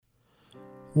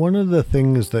One of the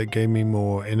things that gave me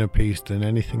more inner peace than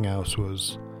anything else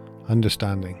was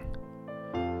understanding.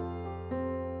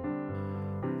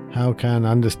 How can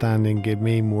understanding give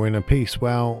me more inner peace?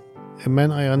 Well, it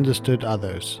meant I understood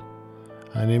others,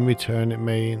 and in return it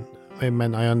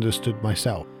meant I understood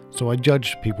myself. So I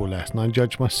judged people less, and I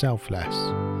judged myself less.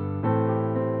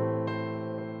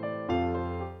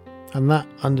 And that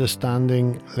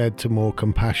understanding led to more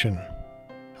compassion.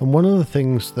 And one of the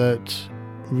things that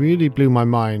really blew my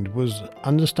mind was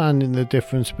understanding the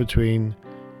difference between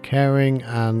caring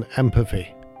and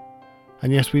empathy.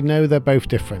 And yes, we know they're both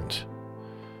different.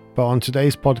 But on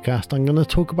today's podcast, I'm going to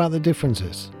talk about the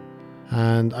differences.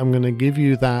 And I'm going to give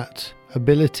you that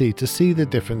ability to see the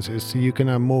differences so you can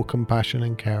have more compassion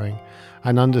and caring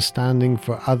and understanding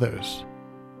for others.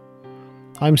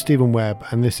 I'm Stephen Webb,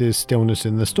 and this is Stillness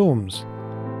in the Storms.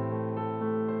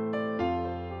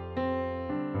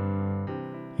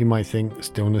 You might think,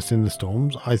 Stillness in the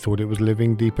Storms? I thought it was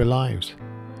Living Deeper Lives.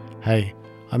 Hey,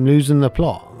 I'm losing the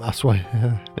plot, that's why...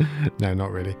 No, not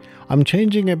really. I'm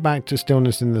changing it back to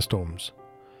Stillness in the Storms,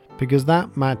 because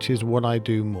that matches what I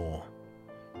do more.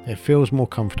 It feels more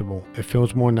comfortable, it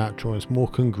feels more natural, it's more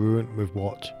congruent with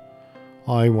what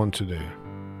I want to do.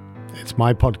 It's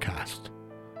my podcast,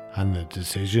 and the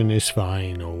decision is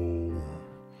final.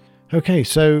 Okay,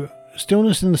 so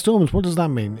Stillness in the Storms, what does that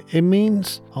mean? It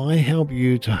means I help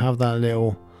you to have that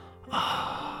little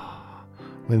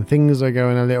when things are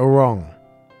going a little wrong,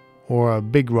 or a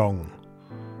big wrong.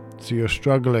 So you're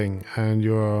struggling and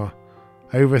you're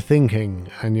overthinking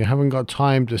and you haven't got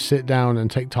time to sit down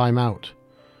and take time out.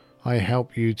 I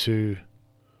help you to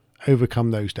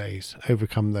overcome those days,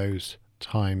 overcome those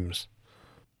times.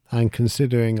 And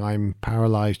considering I'm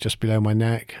paralyzed just below my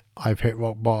neck, I've hit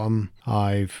rock bottom,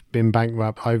 I've been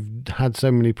bankrupt, I've had so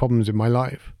many problems in my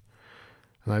life.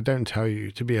 And I don't tell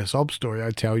you to be a sob story,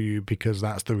 I tell you because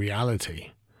that's the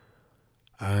reality.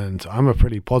 And I'm a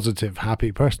pretty positive,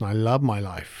 happy person. I love my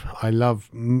life. I love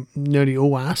nearly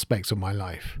all aspects of my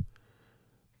life.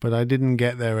 But I didn't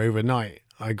get there overnight.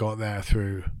 I got there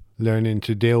through learning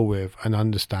to deal with and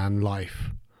understand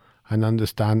life, and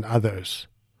understand others,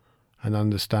 and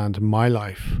understand my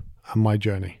life and my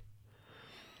journey.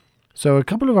 So a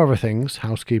couple of other things,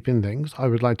 housekeeping things. I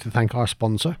would like to thank our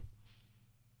sponsor.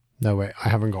 No, wait, I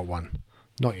haven't got one.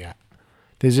 Not yet.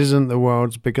 This isn't the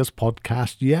world's biggest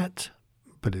podcast yet,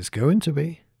 but it's going to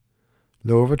be.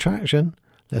 Law of attraction.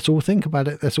 Let's all think about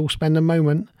it. Let's all spend a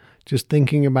moment just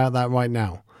thinking about that right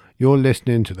now. You're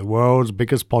listening to the world's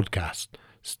biggest podcast,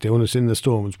 Stillness in the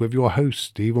Storms, with your host,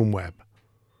 Stephen Webb.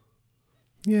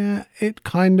 Yeah, it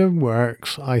kind of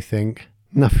works, I think.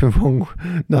 Nothing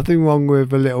wrong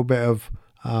with a little bit of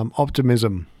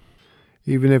optimism,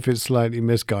 even if it's slightly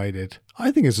misguided.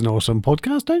 I think it's an awesome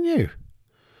podcast, don't you?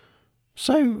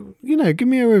 So, give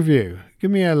me a review. Give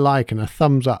me a like and a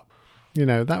thumbs up.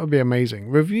 That would be amazing.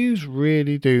 Reviews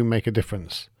really do make a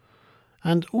difference.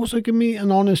 And also give me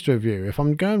an honest review. If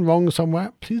I'm going wrong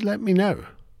somewhere, please let me know.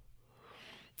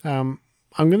 I'm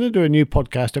going to do a new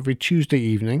podcast every Tuesday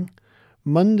evening.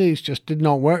 Mondays just did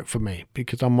not work for me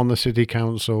because I'm on the city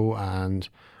council and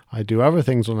I do other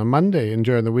things on a Monday, and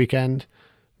during the weekend.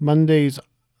 Mondays,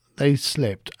 they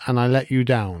slipped and I let you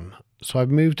down. So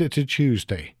I've moved it to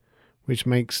Tuesday, which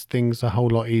makes things a whole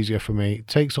lot easier for me. It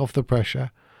takes off the pressure.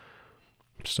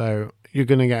 So you're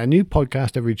going to get a new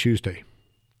podcast every Tuesday,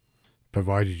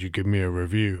 provided you give me a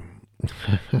review.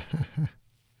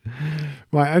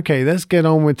 Right, okay, let's get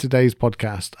on with today's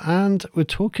podcast. And we're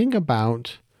talking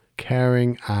about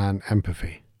caring and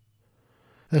empathy.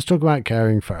 Let's talk about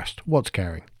caring first. What's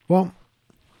caring? Well,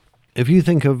 if you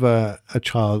think of a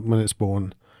child when it's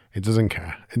born, it doesn't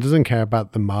care. It doesn't care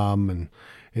about the mum, and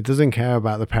it doesn't care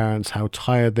about the parents, how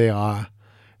tired they are.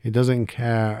 It doesn't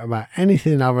care about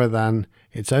anything other than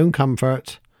its own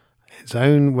comfort, its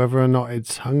own whether or not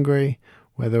it's hungry,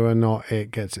 whether or not it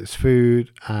gets its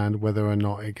food, and whether or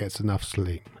not it gets enough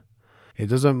sleep. It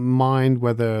doesn't mind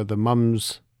whether the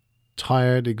mum's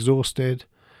tired, exhausted.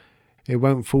 It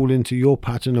won't fall into your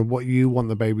pattern of what you want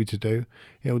the baby to do.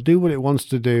 It'll do what it wants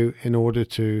to do in order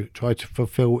to try to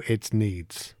fulfill its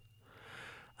needs.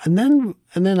 And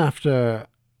then after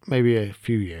maybe a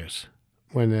few years,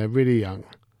 when they're really young,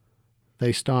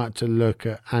 they start to look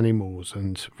at animals,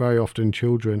 and very often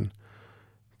children,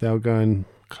 they'll go and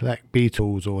collect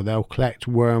beetles, or they'll collect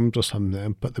worms or something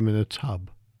and put them in a tub.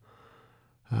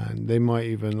 And they might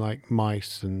even like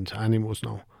mice and animals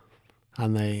now.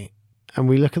 And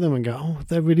we look at them and go, oh,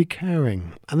 they're really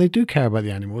caring. And they do care about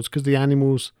the animals because the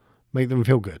animals make them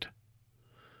feel good.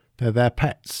 They're their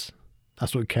pets.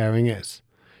 That's what caring is.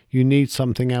 You need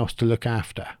something else to look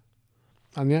after.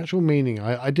 And the actual meaning,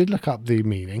 I did look up the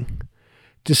meaning.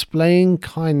 Displaying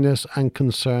kindness and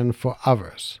concern for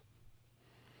others.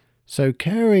 So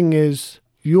caring is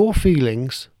your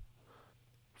feelings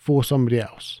for somebody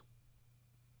else.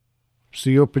 So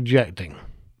you're projecting.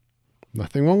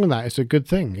 Nothing wrong with that. It's a good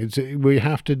thing. We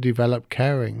have to develop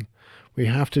caring. We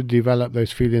have to develop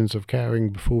those feelings of caring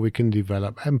before we can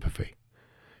develop empathy.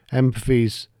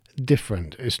 Empathy's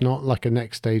different. It's not like a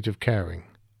next stage of caring.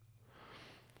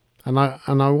 And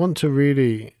I want to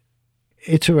really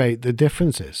iterate the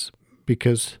differences,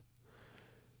 because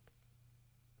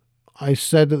I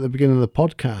said at the beginning of the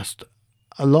podcast,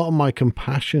 a lot of my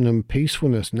compassion and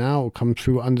peacefulness now come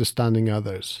through understanding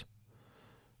others.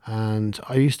 And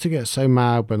I used to get so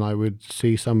mad when I would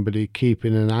see somebody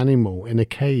keeping an animal in a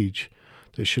cage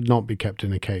that should not be kept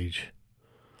in a cage.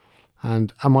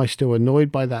 And am I still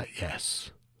annoyed by that?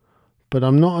 Yes. But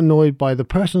I'm not annoyed by the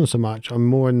person so much. I'm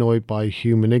more annoyed by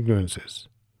human ignorances.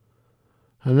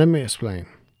 And let me explain.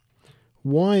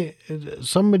 Why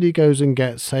somebody goes and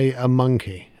gets, say, a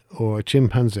monkey or a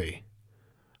chimpanzee,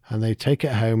 and they take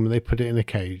it home and they put it in a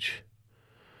cage,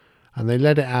 and they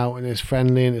let it out and it's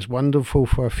friendly and it's wonderful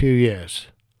for a few years.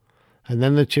 And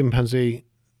then the chimpanzee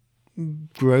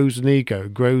grows an ego,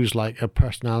 grows like a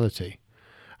personality,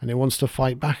 and it wants to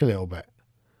fight back a little bit.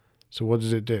 So what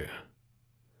does it do?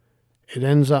 It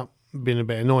ends up being a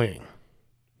bit annoying.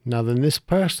 Now then, this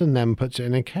person then puts it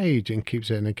in a cage and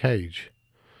keeps it in a cage.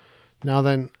 Now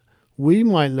then, we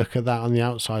might look at that on the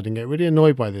outside and get really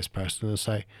annoyed by this person and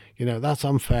say, that's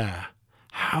unfair.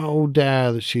 How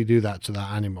dare she do that to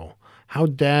that animal? How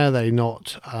dare they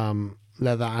not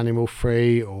let that animal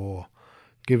free or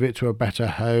give it to a better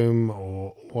home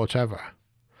or whatever?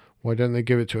 Why don't they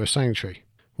give it to a sanctuary?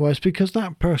 Well, it's because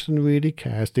that person really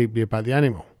cares deeply about the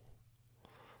animal.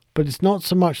 But it's not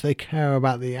so much they care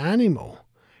about the animal,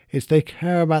 it's they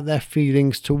care about their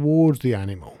feelings towards the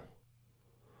animal.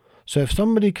 So if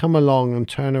somebody come along and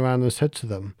turn around and said to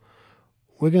them,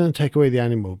 we're going to take away the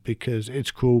animal because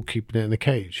it's cruel keeping it in a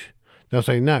cage, they'll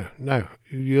say, no,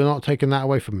 you're not taking that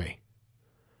away from me.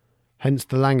 Hence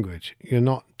the language, you're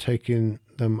not taking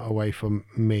them away from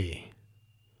me.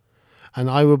 And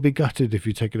I will be gutted if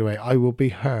you take it away. I will be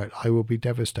hurt. I will be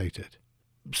devastated.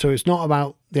 So it's not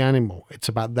about the animal, it's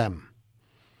about them.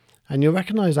 And you'll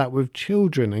recognize that with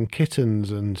children and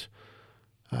kittens and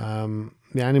the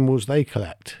animals they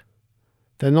collect.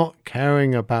 They're not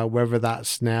caring about whether that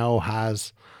snail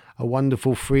has a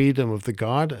wonderful freedom of the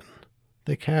garden.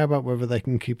 They care about whether they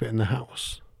can keep it in the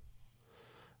house.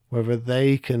 Whether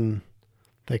they're caring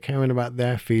about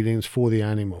their feelings for the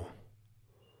animal.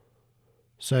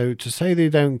 So to say they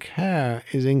don't care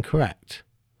is incorrect.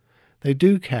 They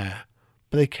do care,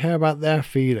 but they care about their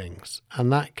feelings.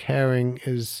 And that caring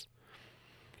is,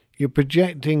 you're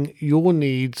projecting your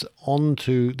needs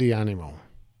onto the animal.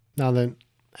 Now then,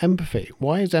 empathy.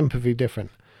 Why is empathy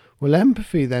different? Well,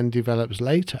 empathy then develops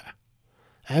later.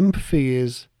 Empathy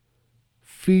is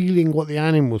feeling what the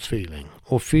animal's feeling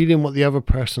or feeling what the other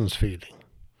person's feeling.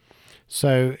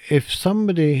 So if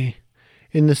somebody,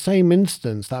 in the same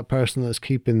instance, that person that's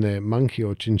keeping the monkey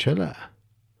or chinchilla,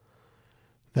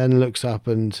 then looks up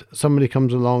and somebody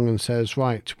comes along and says,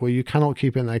 right, well, you cannot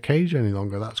keep it in that cage any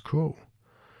longer. That's cruel.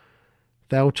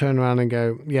 They'll turn around and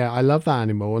go, yeah, I love that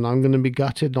animal and I'm going to be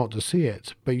gutted not to see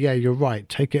it. But yeah, you're right.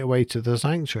 Take it away to the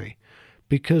sanctuary.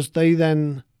 Because they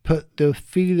then put the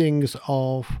feelings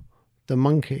of the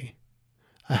monkey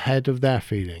ahead of their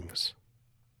feelings.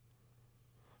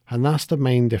 And that's the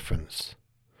main difference.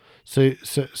 So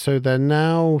they're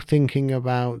now thinking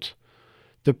about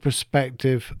the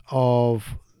perspective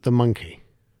of the monkey.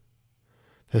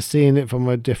 They're seeing it from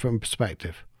a different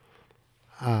perspective.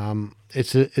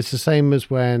 It's the same as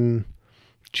when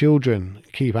children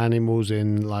keep animals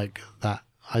in, like that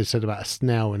I said about a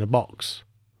snail in a box,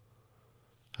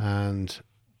 and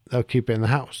they'll keep it in the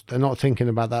house. They're not thinking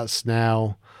about that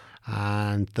snail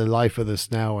and the life of the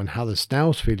snail and how the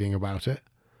snail's feeling about it.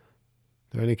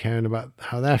 They're only caring about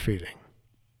how they're feeling.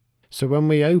 So when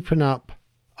we open up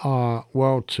our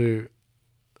world to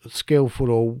skillful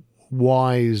or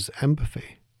wise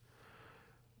empathy,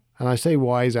 and I say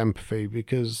wise empathy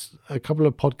because a couple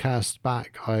of podcasts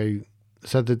back I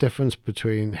said the difference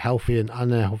between healthy and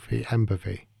unhealthy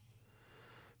empathy.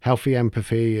 Healthy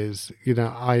empathy is,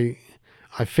 I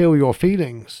feel your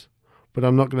feelings, but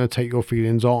I'm not going to take your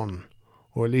feelings on,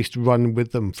 or at least run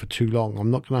with them for too long.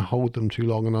 I'm not going to hold them too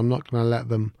long, and I'm not going to let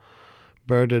them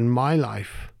burden my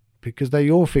life because they're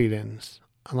your feelings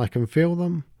and I can feel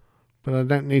them, but I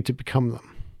don't need to become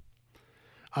them.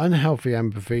 Unhealthy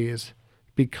empathy is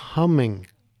becoming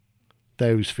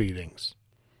those feelings.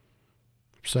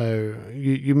 So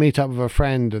you meet up with a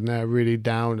friend and they're really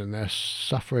down and they're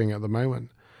suffering at the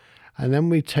moment. And then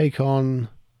we take on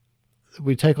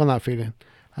that feeling.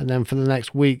 And then for the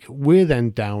next week, we're then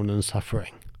down and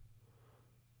suffering.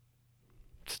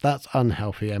 So that's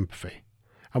unhealthy empathy.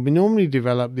 And we normally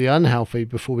develop the unhealthy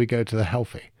before we go to the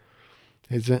healthy.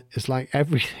 It's like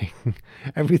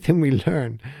everything we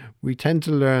learn, we tend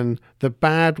to learn the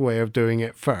bad way of doing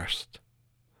it first.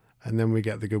 And then we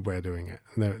get the good way of doing it.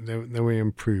 And then we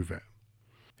improve it.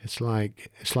 It's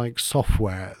like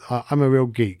software. I'm a real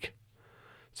geek.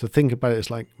 So think about it,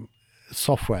 it's like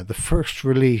software. The first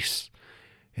release,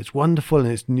 it's wonderful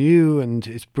and it's new and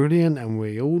it's brilliant and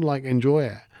we all enjoy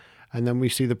it. And then we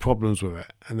see the problems with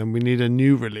it. And then we need a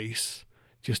new release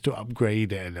just to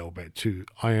upgrade it a little bit to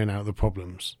iron out the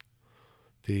problems,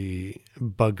 the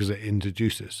bugs it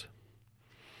introduces.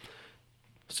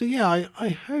 So yeah, I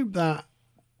hope that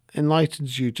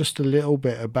enlightens you just a little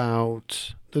bit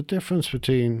about the difference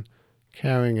between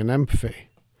caring and empathy.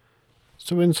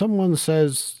 So when someone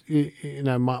says,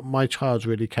 my child's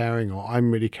really caring or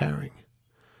I'm really caring,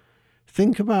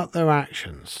 think about their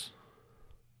actions.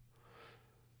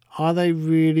 Are they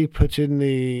really putting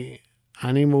the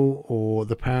animal or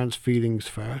the parent's feelings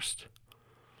first?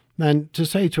 Then to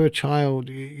say to a child,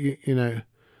 you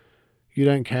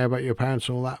don't care about your parents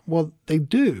and all that, well, they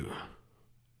do.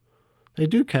 They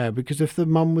do care, because if the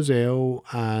mum was ill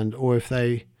or if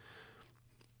they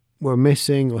were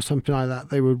missing or something like that,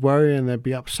 they would worry and they'd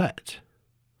be upset.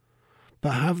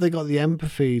 But have they got the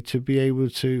empathy to be able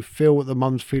to feel what the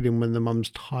mum's feeling when the mum's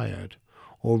tired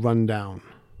or run down?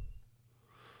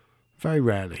 Very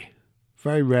rarely.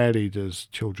 Very rarely does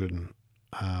children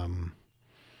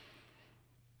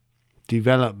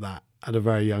develop that at a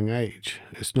very young age.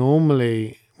 It's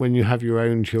normally when you have your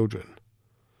own children,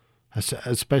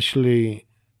 especially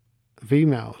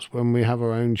females, when we have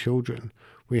our own children,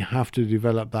 we have to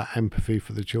develop that empathy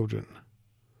for the children.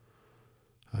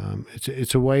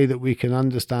 It's a way that we can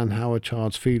understand how a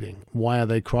child's feeling. Why are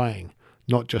they crying?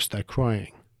 Not just they're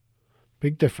crying.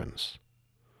 Big difference.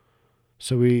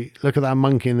 So we look at that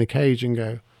monkey in the cage and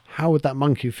go, how would that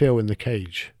monkey feel in the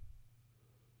cage?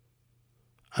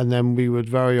 And then we would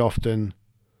very often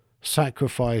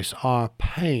sacrifice our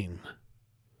pain,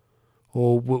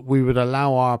 or we would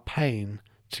allow our pain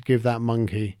to give that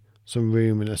monkey some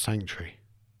room in a sanctuary.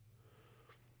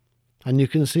 And you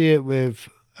can see it with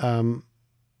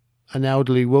an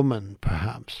elderly woman,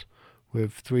 perhaps,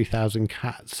 with 3,000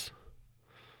 cats.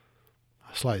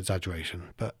 A slight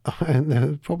exaggeration, but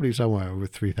there's probably somewhere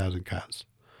with 3,000 cats.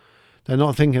 They're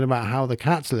not thinking about how the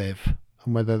cats live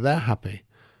and whether they're happy,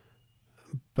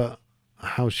 but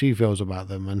how she feels about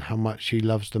them and how much she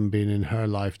loves them being in her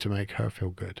life to make her feel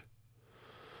good.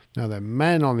 Now the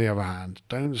men, on the other hand,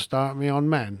 don't start me on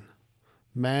men.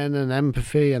 Men and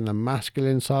empathy and the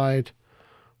masculine side.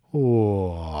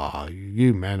 Oh,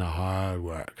 you men are hard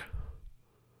work.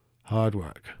 Hard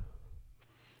work.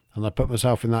 And I put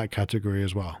myself in that category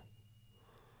as well.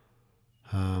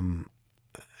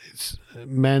 It's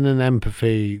men and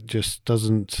empathy just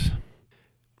doesn't...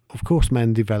 Of course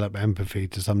men develop empathy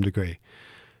to some degree,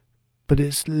 but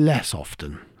it's less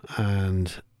often.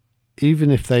 And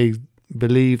even if they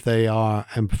believe they are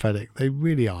empathetic, they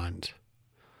really aren't.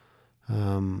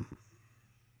 How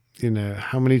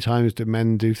many times do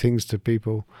men do things to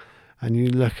people and you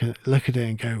look at it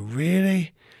and go,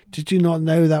 really? Did you not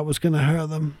know that was going to hurt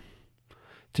them?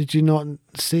 Did you not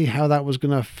see how that was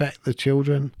going to affect the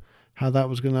children? How that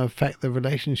was going to affect the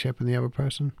relationship and the other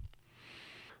person?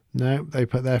 No, they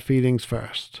put their feelings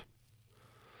first.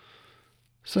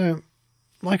 So,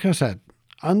 like I said,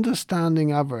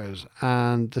 understanding others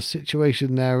and the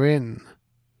situation they're in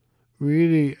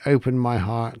really opened my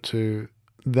heart to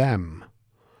them,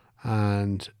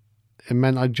 and it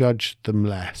meant I judged them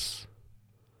less.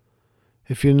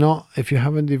 If you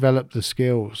haven't developed the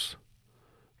skills,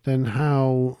 then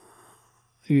how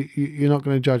you're not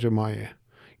going to judge them, are you?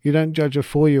 You don't judge a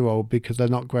 4-year-old because they're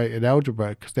not great at algebra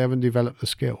because they haven't developed the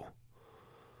skill.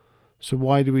 So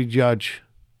why do we judge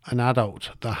an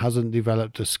adult that hasn't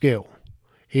developed a skill,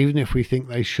 even if we think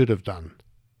they should have done?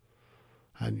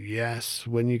 And yes,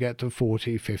 when you get to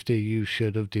 40, 50, you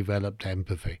should have developed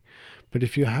empathy. But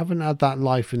if you haven't had that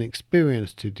life and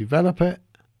experience to develop it,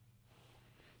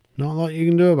 not a lot you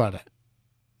can do about it.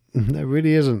 There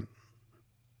really isn't.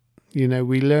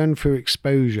 We learn through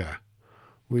exposure.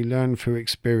 We learn through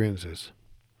experiences.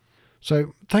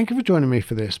 So thank you for joining me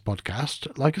for this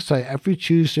podcast. Like I say, every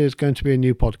Tuesday is going to be a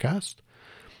new podcast.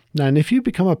 Now, and if you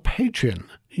become a patron,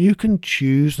 you can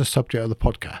choose the subject of the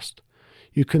podcast.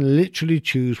 You can literally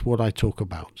choose what I talk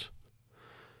about.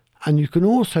 And you can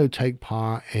also take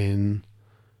part in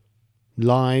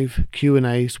live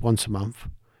Q&As once a month.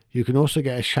 You can also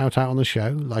get a shout out on the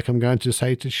show, like I'm going to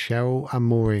say to Cheryl and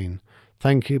Maureen.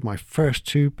 Thank you, my first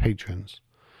 2 patrons.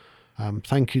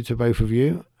 Thank you to both of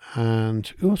you.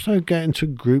 And you also get into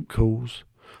group calls.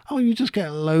 Oh, you just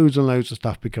get loads and loads of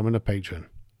stuff becoming a patron.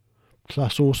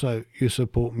 Plus also you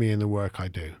support me in the work I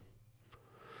do.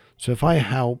 So if I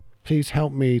help, please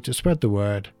help me to spread the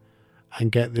word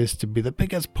and get this to be the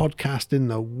biggest podcast in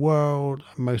the world,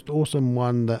 most awesome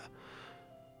one that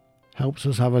helps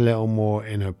us have a little more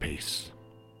inner peace.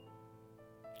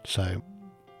 So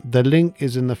the link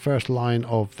is in the first line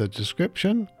of the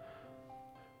description.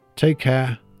 Take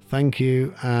care, thank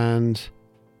you, and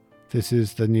this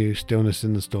is the new Stillness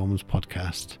in the Storms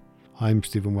podcast. I'm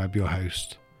Stephen Webb, your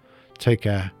host. Take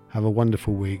care, have a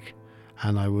wonderful week,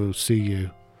 and I will see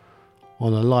you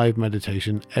on a live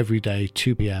meditation every day,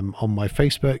 2 p.m. on my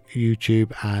Facebook,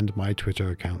 YouTube, and my Twitter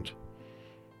account.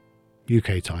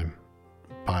 UK time.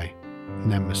 Bye.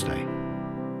 Namaste.